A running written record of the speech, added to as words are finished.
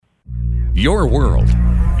Your world,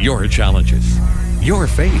 your challenges, your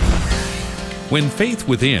faith. When faith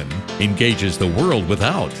within engages the world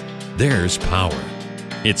without, there's power.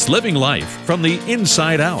 It's living life from the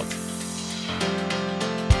inside out.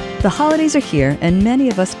 The holidays are here, and many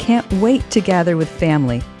of us can't wait to gather with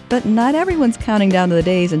family. But not everyone's counting down to the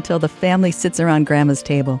days until the family sits around Grandma's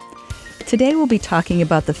table. Today we'll be talking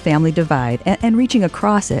about the family divide and reaching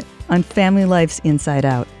across it on Family Life's Inside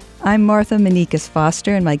Out. I'm Martha Manikas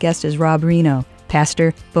Foster, and my guest is Rob Reno,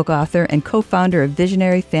 pastor, book author, and co-founder of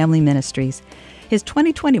Visionary Family Ministries. His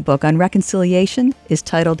 2020 book on reconciliation is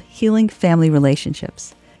titled Healing Family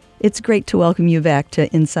Relationships. It's great to welcome you back to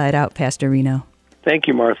Inside Out, Pastor Reno. Thank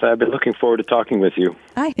you, Martha. I've been looking forward to talking with you.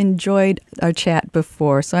 I enjoyed our chat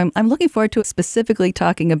before, so I'm looking forward to specifically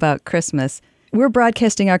talking about Christmas. We're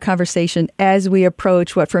broadcasting our conversation as we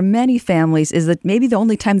approach what for many families is that maybe the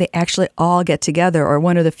only time they actually all get together, or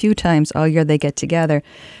one of the few times all year they get together.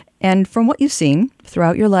 And from what you've seen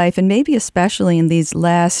throughout your life, and maybe especially in these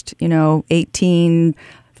last, 18,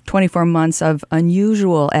 24 months of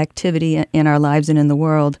unusual activity in our lives and in the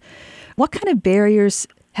world, what kind of barriers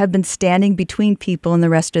have been standing between people and the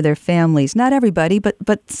rest of their families? Not everybody,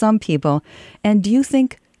 but some people. And do you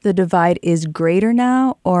think the divide is greater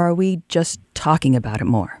now, or are we just talking about it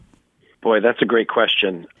more? Boy, that's a great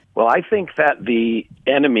question. Well, I think that the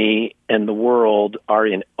enemy and the world are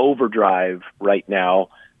in overdrive right now,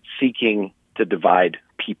 seeking to divide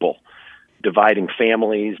people, dividing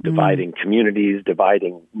families, dividing communities,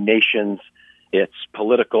 dividing nations. It's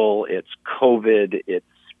political, it's COVID, it's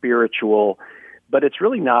spiritual, but it's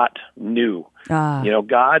really not new.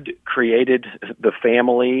 God created the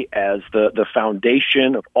family as the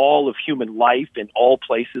foundation of all of human life in all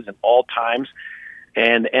places and all times,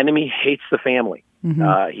 and the enemy hates the family.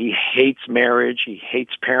 Mm-hmm. He hates marriage. He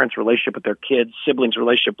hates parents' relationship with their kids, siblings'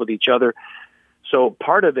 relationship with each other. So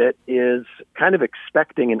part of it is kind of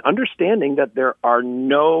expecting and understanding that there are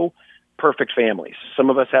no perfect families. Some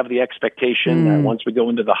of us have the expectation that once we go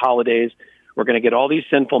into the holidays, we're going to get all these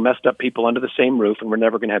sinful, messed up people under the same roof, and we're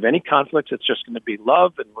never going to have any conflicts. It's just going to be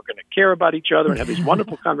love, and we're going to care about each other and have these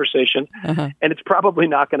wonderful conversations. And it's probably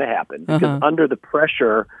not going to happen because under the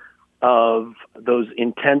pressure of those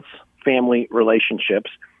intense family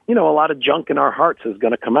relationships, a lot of junk in our hearts is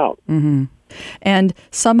going to come out. Mm-hmm. And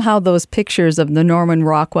somehow those pictures of the Norman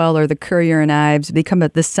Rockwell or the Currier and Ives become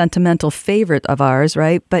this sentimental favorite of ours,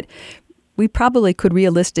 right? But we probably could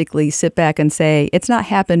realistically sit back and say, it's not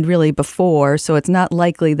happened really before, so it's not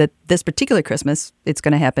likely that this particular Christmas, it's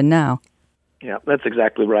going to happen now. Yeah, that's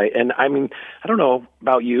exactly right. And I mean, I don't know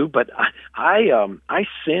about you, but I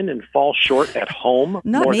sin and fall short at home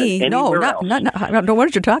not more me. than anywhere else. I don't know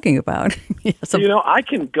what you're talking about. I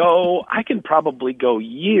can probably go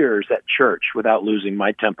years at church without losing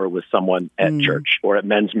my temper with someone at church or at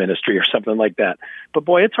men's ministry or something like that. But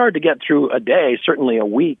boy, it's hard to get through a day, certainly a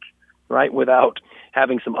week, right, without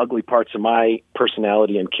having some ugly parts of my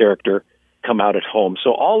personality and character come out at home.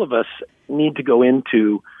 So all of us need to go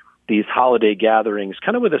into these holiday gatherings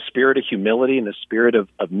kind of with a spirit of humility and a spirit of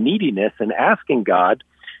neediness, and asking God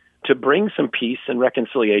to bring some peace and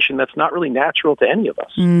reconciliation that's not really natural to any of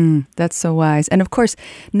us. That's so wise. And of course,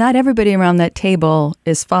 not everybody around that table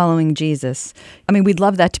is following Jesus. I mean, we'd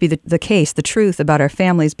love that to be the case, the truth about our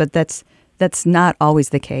families, but that's not always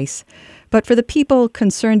the case. But for the people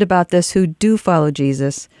concerned about this who do follow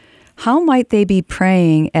Jesus, how might they be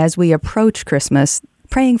praying as we approach Christmas,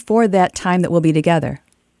 praying for that time that we'll be together?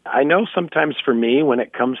 I know sometimes for me, when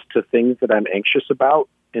it comes to things that I'm anxious about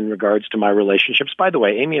in regards to my relationships, by the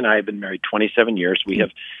way, Amy and I have been married 27 years. We have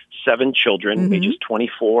 7 children, ages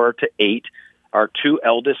 24 to 8. Our 2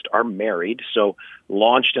 eldest are married, so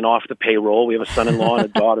launched and off the payroll. We have a son-in-law and a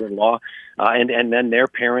daughter-in-law, and then their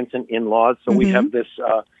parents and in-laws. So we have this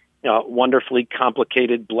wonderfully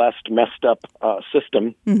complicated, blessed, messed up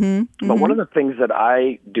system. But one of the things that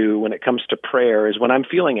I do when it comes to prayer is when I'm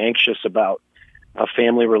feeling anxious about a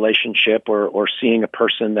family relationship or seeing a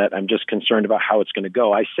person that I'm just concerned about how it's going to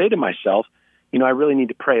go, I say to myself, I really need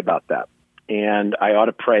to pray about that. And I ought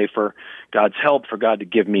to pray for God's help, for God to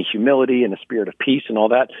give me humility and a spirit of peace and all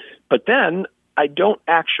that. But then I don't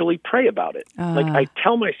actually pray about it. Like I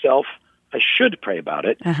tell myself I should pray about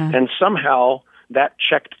it. And somehow that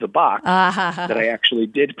checked the box that I actually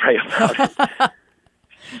did pray about it.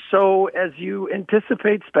 So as you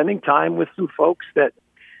anticipate spending time with some folks that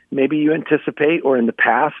maybe you anticipate, or in the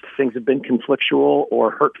past, things have been conflictual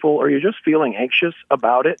or hurtful, or you're just feeling anxious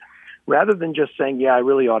about it, rather than just saying, yeah, I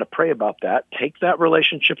really ought to pray about that, take that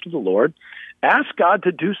relationship to the Lord, ask God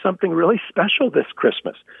to do something really special this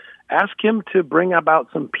Christmas. Ask him to bring about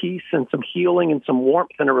some peace and some healing and some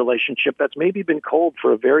warmth in a relationship that's maybe been cold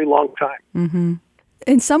for a very long time. Mm-hmm.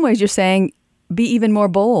 In some ways, you're saying be even more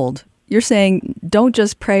bold. You're saying don't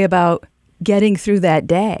just pray about getting through that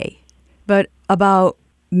day, but about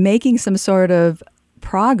making some sort of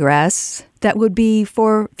progress that would be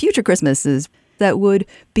for future Christmases, that would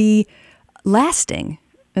be lasting.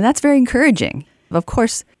 And that's very encouraging. Of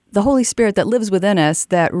course, the Holy Spirit that lives within us,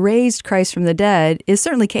 that raised Christ from the dead, is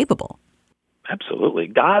certainly capable. Absolutely.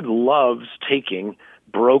 God loves taking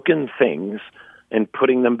broken things and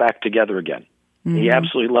putting them back together again. Mm-hmm. He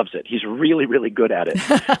absolutely loves it. He's really, really good at it.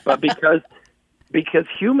 But because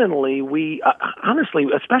humanly, we, honestly,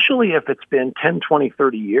 especially if it's been 10, 20,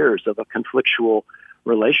 30 years of a conflictual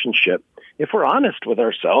relationship, if we're honest with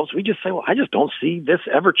ourselves, we just say, well, I just don't see this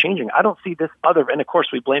ever changing. I don't see this other, and of course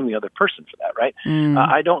we blame the other person for that, right?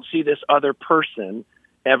 I don't see this other person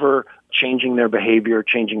ever changing their behavior,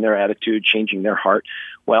 changing their attitude, changing their heart.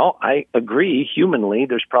 Well, I agree, humanly,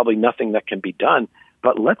 there's probably nothing that can be done,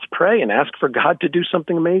 but let's pray and ask for God to do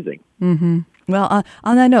something amazing. Mm-hmm. Well,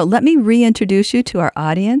 on that note, let me reintroduce you to our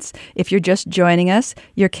audience. If you're just joining us,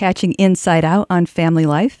 you're catching Inside Out on Family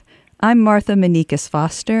Life. I'm Martha Manikas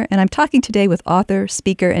Foster, and I'm talking today with author,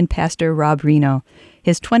 speaker, and pastor Rob Reno.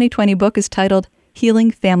 His 2020 book is titled Healing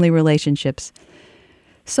Family Relationships.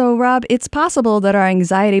 So, Rob, it's possible that our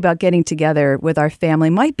anxiety about getting together with our family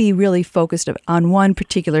might be really focused on one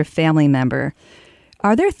particular family member.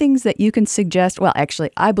 Are there things that you can suggest? Well, actually,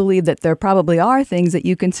 I believe that there probably are things that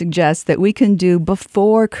you can suggest that we can do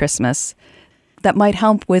before Christmas that might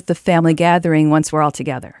help with the family gathering once we're all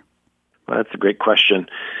together. Well, that's a great question.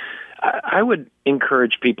 I would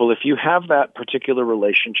encourage people, if you have that particular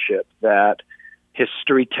relationship that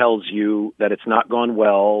history tells you that it's not gone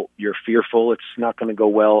well, you're fearful it's not going to go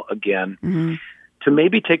well again, to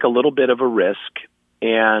maybe take a little bit of a risk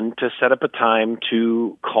and to set up a time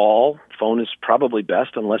to call. Phone is probably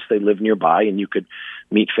best unless they live nearby and you could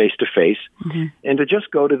meet face to face, and to just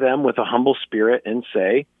go to them with a humble spirit and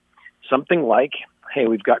say something like, hey,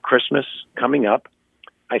 we've got Christmas coming up.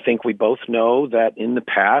 I think we both know that in the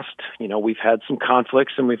past, we've had some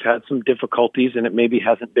conflicts and we've had some difficulties, and it maybe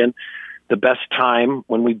hasn't been the best time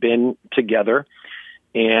when we've been together.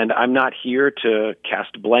 And I'm not here to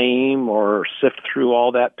cast blame or sift through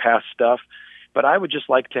all that past stuff, but I would just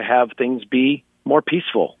like to have things be more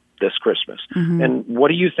peaceful this Christmas. And what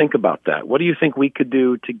do you think about that? What do you think we could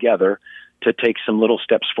do together to take some little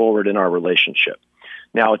steps forward in our relationship?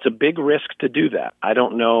 Now, it's a big risk to do that. I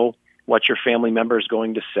don't know what your family member is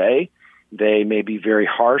going to say. They may be very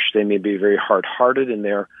harsh. They may be very hard-hearted in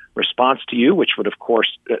their response to you, which would, of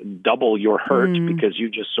course, double your hurt because you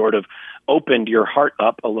just sort of opened your heart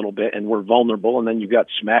up a little bit and were vulnerable, and then you got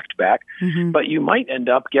smacked back. But you might end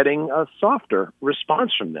up getting a softer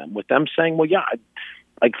response from them, with them saying, well, yeah, I'd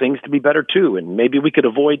like things to be better too, and maybe we could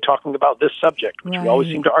avoid talking about this subject, which we always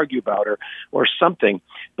seem to argue about, or something.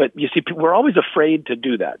 But you see, we're always afraid to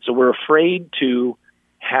do that. So we're afraid to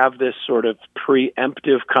have this sort of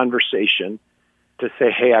preemptive conversation to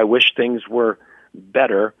say, hey, I wish things were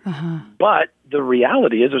better. But the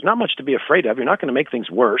reality is there's not much to be afraid of. You're not going to make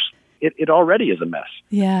things worse. It already is a mess.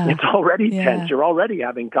 It's already tense. You're already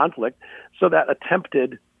having conflict. So that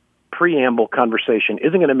attempted preamble conversation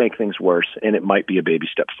isn't going to make things worse, and it might be a baby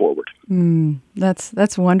step forward.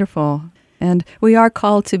 That's wonderful. And we are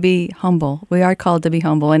called to be humble. We are called to be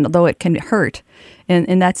humble. And though it can hurt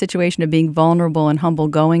in that situation of being vulnerable and humble,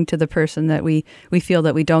 going to the person that we feel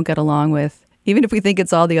that we don't get along with, even if we think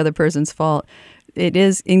it's all the other person's fault, it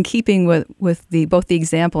is in keeping with both the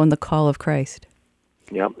example and the call of Christ.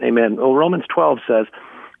 Yeah, amen. Well, Romans 12 says,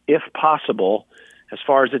 if possible, as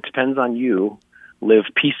far as it depends on you, live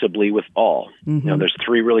peaceably with all. There's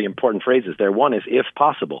three really important phrases there. One is, if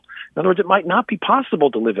possible. In other words, it might not be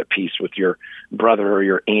possible to live at peace with your brother or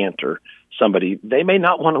your aunt or somebody. They may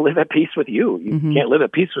not want to live at peace with you. You can't live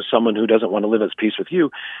at peace with someone who doesn't want to live at peace with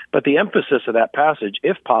you. But the emphasis of that passage,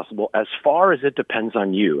 if possible, as far as it depends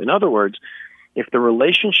on you. In other words, if the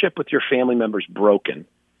relationship with your family member is broken,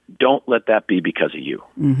 don't let that be because of you.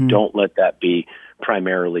 Don't let that be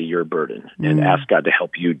primarily your burden, and ask God to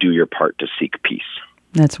help you do your part to seek peace.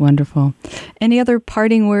 That's wonderful. Any other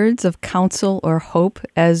parting words of counsel or hope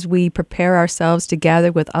as we prepare ourselves to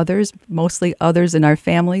gather with others, mostly others in our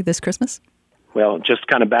family this Christmas? Well, just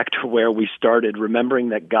kind of back to where we started, remembering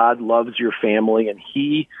that God loves your family, and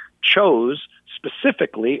He chose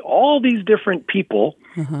specifically all these different people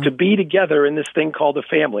to be together in this thing called a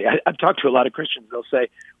family. I've talked to a lot of Christians. They'll say,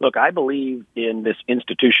 look, I believe in this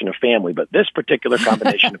institution of family, but this particular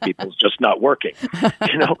combination of people is just not working.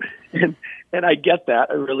 And I get that.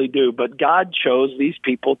 I really do. But God chose these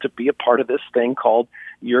people to be a part of this thing called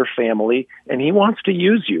your family, and he wants to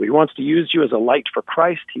use you. He wants to use you as a light for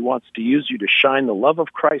Christ. He wants to use you to shine the love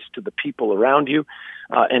of Christ to the people around you.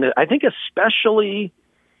 And I think especially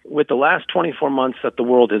with the last 24 months that the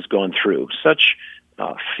world has gone through, such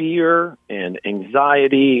fear and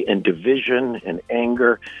anxiety and division and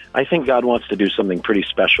anger, I think God wants to do something pretty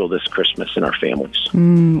special this Christmas in our families.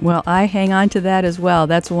 Well, I hang on to that as well.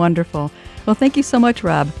 That's wonderful. Well, thank you so much,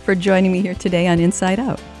 Rob, for joining me here today on Inside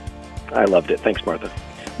Out. I loved it. Thanks, Martha.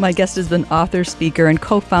 My guest has been author, speaker, and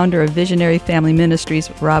co-founder of Visionary Family Ministries,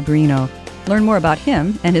 Rob Reno. Learn more about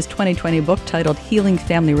him and his 2020 book titled Healing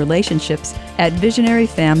Family Relationships at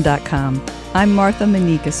visionaryfam.com. I'm Martha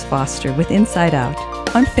Manikas Foster with Inside Out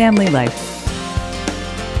on Family Life.